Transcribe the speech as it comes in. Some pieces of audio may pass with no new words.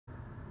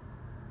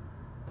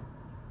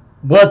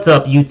What's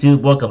up,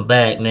 YouTube? Welcome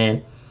back,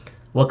 man.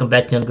 Welcome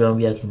back to Underground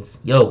Reactions.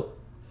 Yo,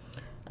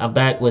 I'm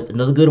back with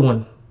another good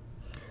one.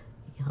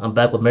 I'm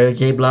back with Mary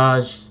J.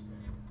 Blige.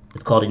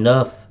 It's called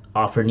Enough.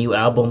 Off her new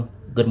album,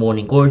 Good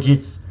Morning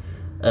Gorgeous.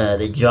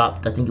 They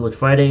dropped, I think it was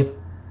Friday.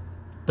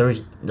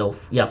 Thursday, no,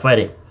 yeah,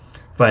 Friday.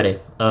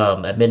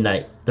 At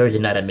midnight. Thursday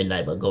night at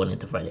midnight, but going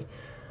into Friday.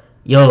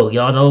 Yo,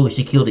 y'all know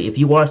she killed it. If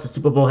you watched the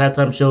Super Bowl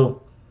halftime show,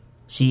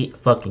 she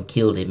fucking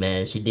killed it,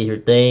 man. She did her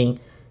thing.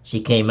 She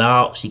came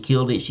out. She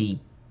killed it.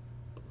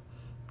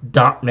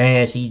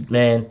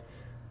 Man,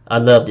 I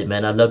loved it,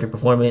 man. I loved her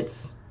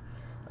performance.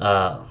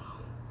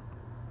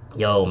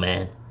 Yo,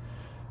 man,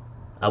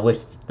 I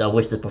wish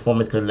the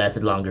performance could have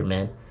lasted longer,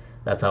 man.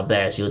 That's how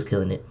bad she was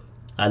killing it.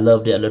 I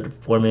loved it. I loved the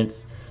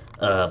performance.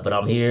 But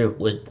I'm here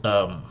with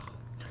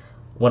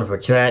one of her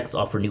tracks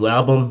off her new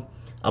album.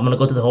 I'm gonna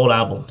go through the whole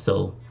album,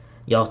 so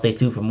y'all stay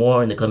tuned for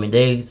more in the coming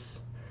days.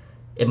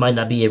 It might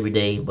not be every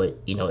day, but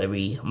I'm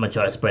gonna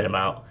try to spread them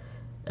out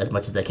as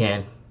much as I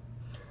can.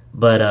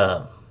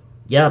 But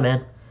yeah,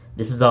 man,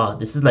 this is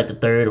like the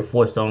third or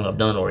fourth song I've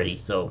done already.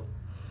 So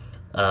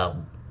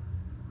finna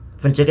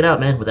check it out,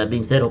 man. With that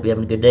being said, hope you're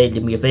having a good day.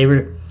 Do me a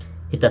favor,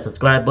 hit that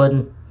subscribe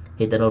button,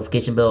 hit that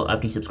notification bell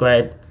after you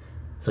subscribe,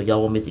 so y'all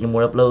won't miss any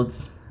more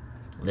uploads.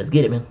 Let's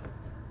get it, man.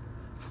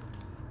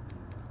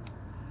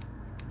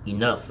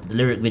 Enough. The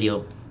lyric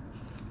video.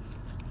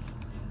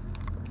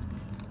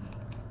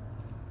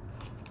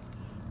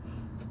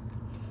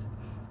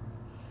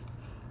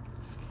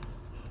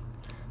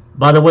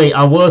 By the way,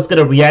 I was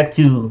gonna react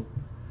to.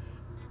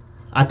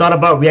 I thought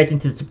about reacting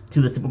to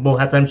the Super Bowl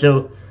halftime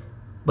show,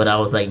 but I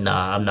was like,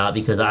 nah, I'm not,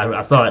 because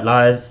I saw it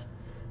live.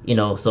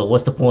 So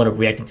what's the point of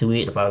reacting to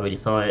it if I already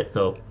saw it?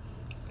 So,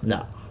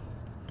 nah.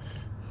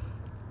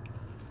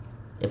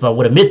 If I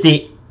would have missed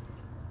it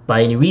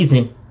by any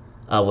reason,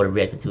 I would have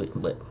reacted to it.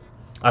 But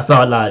I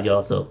saw it live,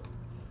 y'all. So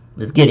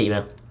let's get it,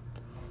 man.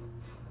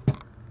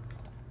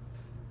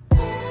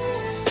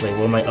 Wait,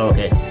 what am I? Oh,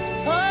 okay.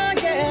 Oh,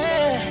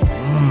 yeah.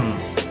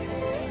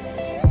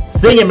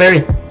 Sing it,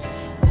 Mary.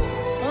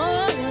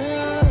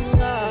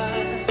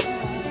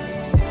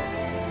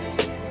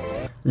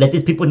 Let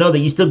these people know that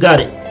you still got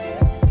it.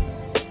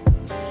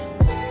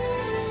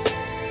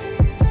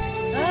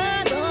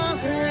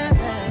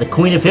 The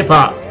queen of hip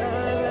hop.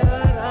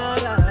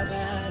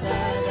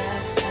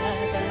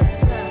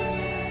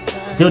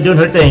 Still doing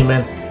her thing,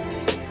 man.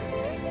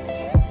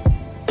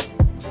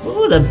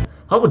 Hold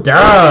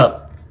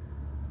up.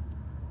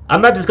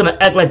 I'm not just gonna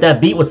act like that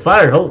beat was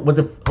fire. Hold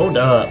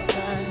up.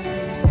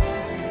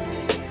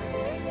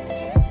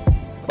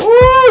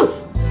 Ooh.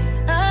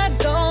 I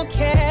don't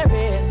care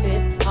if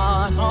it's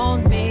hard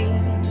on me.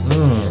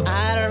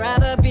 I'd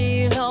rather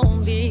be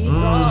lonely.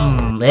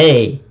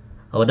 Hey,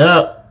 hold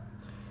up.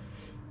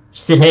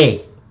 She said,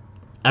 hey,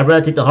 I'd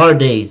rather take the hard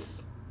days.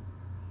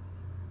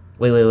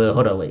 Wait,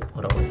 hold on.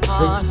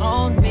 Hard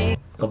on me.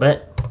 Go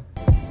back.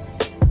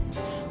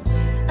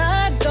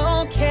 I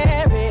don't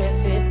care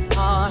if it's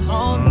hard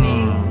on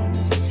me.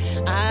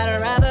 I'd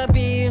rather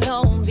be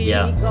lonely.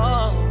 Yeah.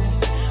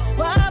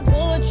 Why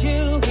would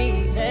you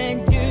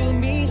even do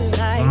me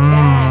like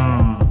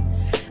that?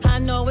 I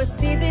know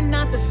it's easy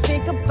not to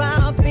think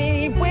about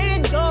me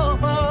when you're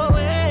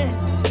away.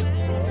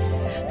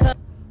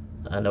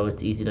 I know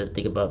it's easy to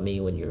think about me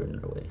when you're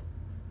another way.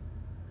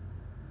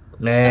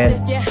 Man.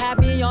 If you have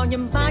me on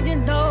your mind, you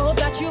know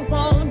that you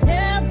won't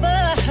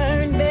ever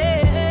hurt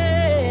me.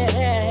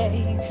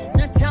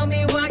 Now tell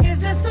me, why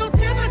is it so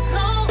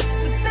typical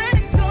to let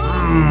it go?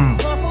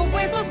 Walk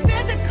away from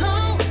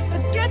physical,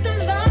 forget the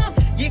love.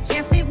 You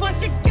can't see what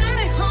you got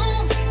at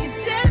home. You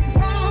did it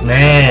wrong.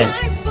 Man.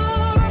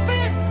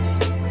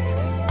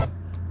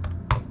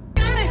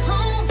 Got it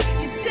home.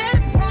 You did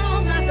it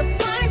wrong. Not to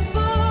fight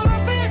for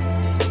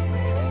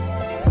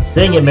it.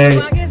 Sing it,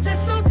 Mary.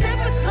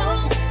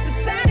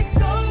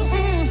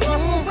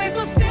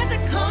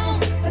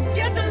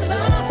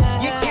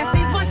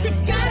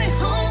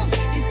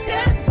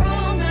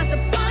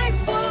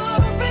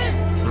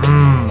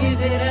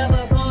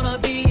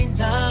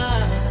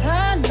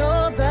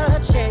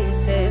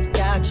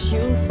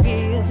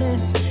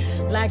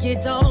 Like you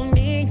don't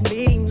need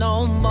me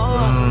no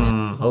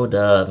more. Hold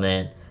up,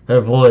 man.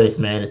 Her voice,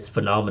 man, is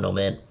phenomenal,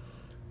 man.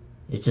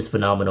 It's just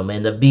phenomenal,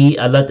 man. The beat,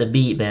 I love the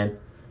beat, man.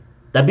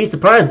 That beat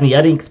surprised me.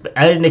 I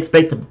didn't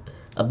expect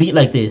a beat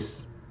like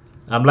this.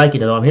 I'm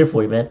liking it. I'm here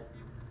for you, man.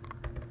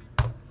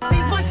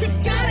 See what you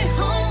got at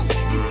home.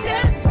 You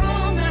did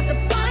wrong not to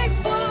fight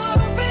for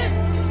it.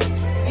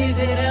 Is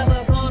it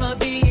ever gonna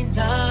be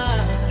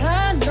enough?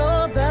 I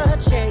know the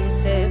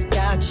chase has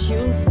got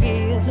you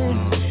feeling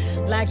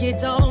like you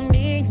don't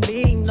need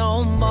me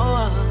no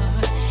more.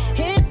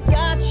 It's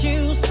got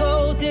you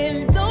so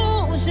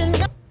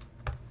delusional.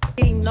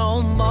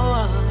 No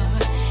more.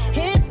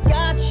 It's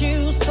got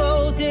you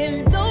so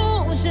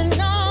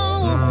delusional.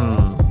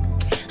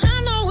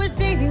 I know it's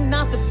easy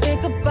not to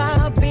think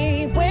about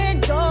me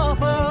when you're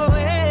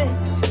away.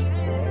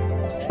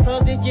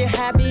 Cause if you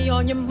have me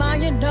on your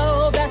mind, you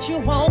know that you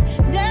won't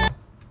never.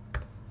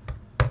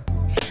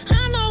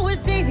 I know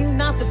it's easy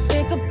not to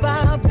think about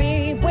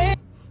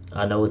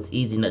I know it's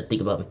easy not to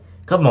think about me.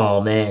 Come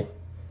on, man.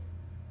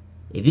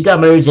 If you got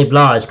Mary J.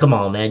 Blige, come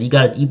on, man. You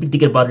be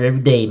thinking about her every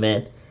day,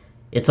 man.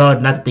 It's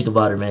hard not to think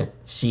about her, man.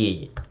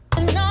 Shit.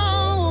 I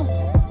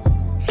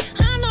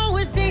know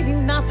it's easy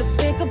not to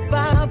think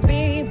about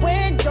me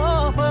when you're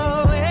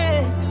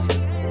away.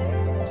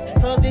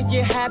 Cause if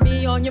you have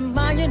me on your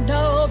mind, you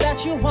know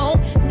that you won't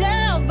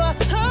never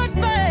hurt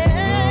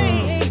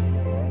me.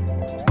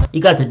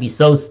 You got to be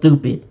so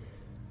stupid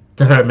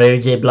to hurt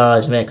Mary J.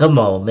 Blige, man. Come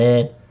on,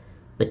 man.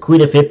 The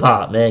queen of hip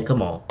hop, man.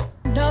 Come on.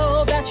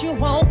 Know that you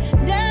won't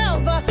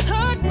never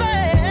hurt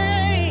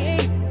me.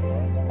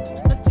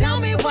 But tell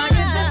me why is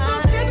it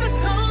so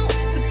typical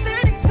to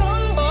let it go?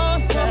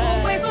 Walk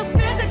away from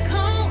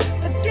physical,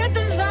 forget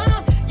the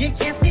love. You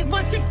can't see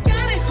what you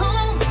got at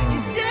home.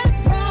 You did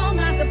wrong,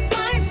 not to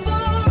fight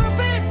for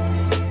it.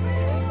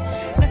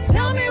 Now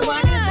tell me why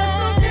is it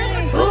so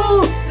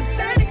typical to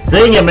let it go?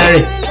 Sing it,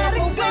 Mary.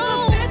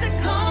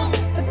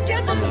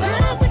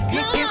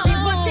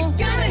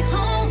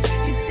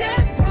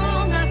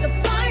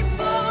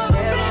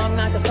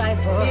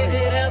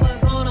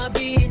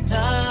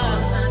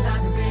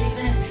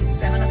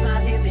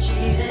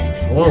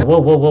 Whoa, whoa,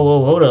 whoa, whoa,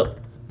 whoa, hold up.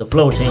 The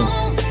flow changed.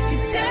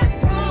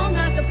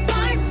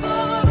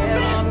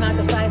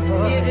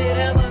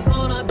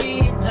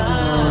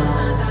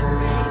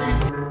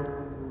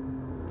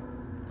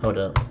 Hold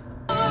up.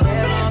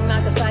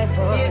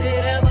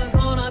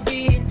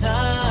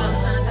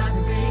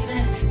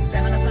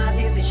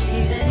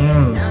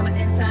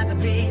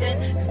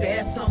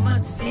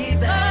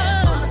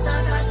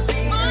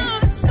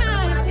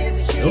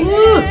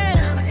 Ooh.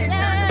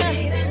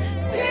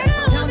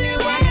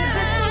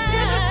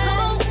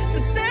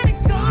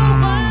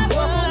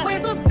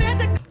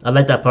 I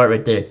like that part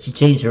right there. She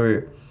changed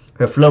her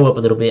flow up a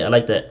little bit. I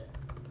like that.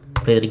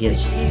 Play it again.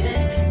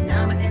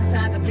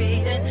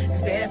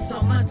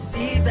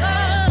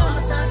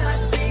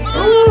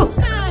 Ooh.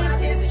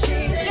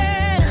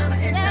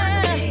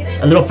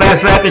 A little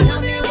fast rapping.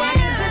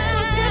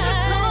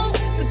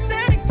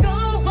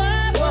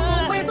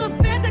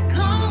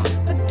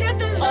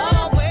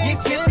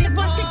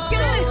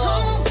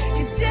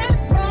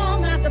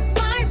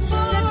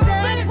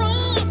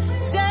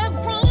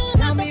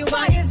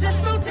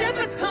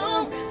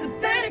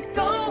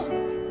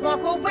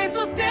 Walk away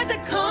from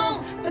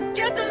physical,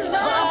 forget the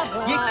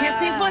love. You can't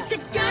see what you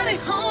got at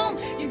home.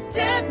 You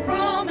dead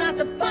wrong not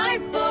to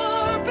fight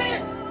for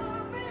it.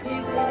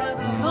 Is it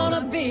ever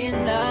gonna be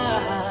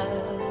enough?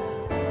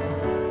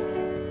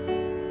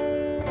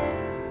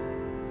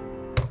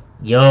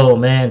 Yo,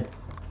 man.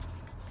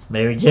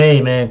 Mary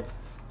J, man.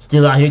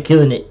 Still out here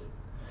killing it.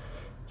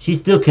 She's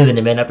still killing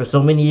it, man. After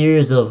so many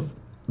years of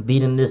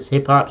beating this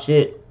hip-hop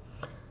shit,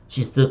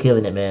 she's still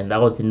killing it, man.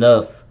 That was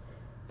Enough.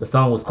 The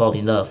song was called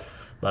Enough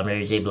by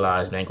Mary J.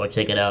 Blige, man. Go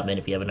check it out, man,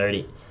 if you haven't heard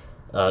it.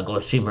 Go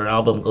stream her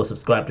album. Go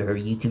subscribe to her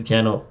YouTube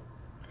channel.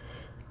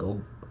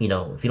 Go, if you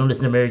don't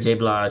listen to Mary J.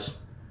 Blige,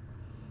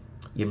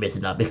 you're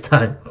missing out big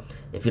time.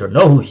 If you don't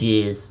know who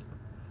she is,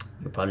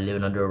 you're probably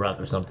living under a rock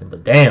or something.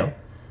 But damn,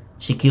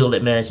 she killed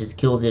it, man. She just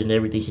kills it in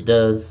everything she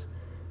does.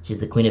 She's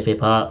the queen of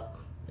hip-hop.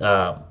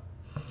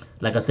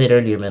 Like I said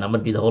earlier, man, I'm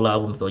going to do the whole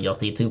album, so y'all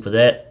stay tuned for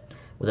that.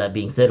 With that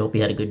being said, hope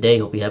you had a good day.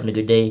 Hope you're having a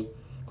good day.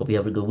 Hope you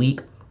have a good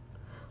week.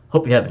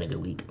 Hope you're having a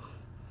good week.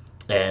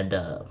 And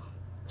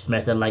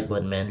smash that like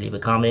button, man. Leave a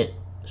comment.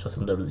 Show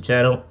some love to the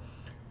channel.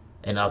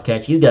 And I'll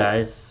catch you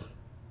guys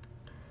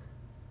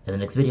in the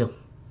next video.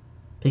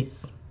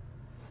 Peace.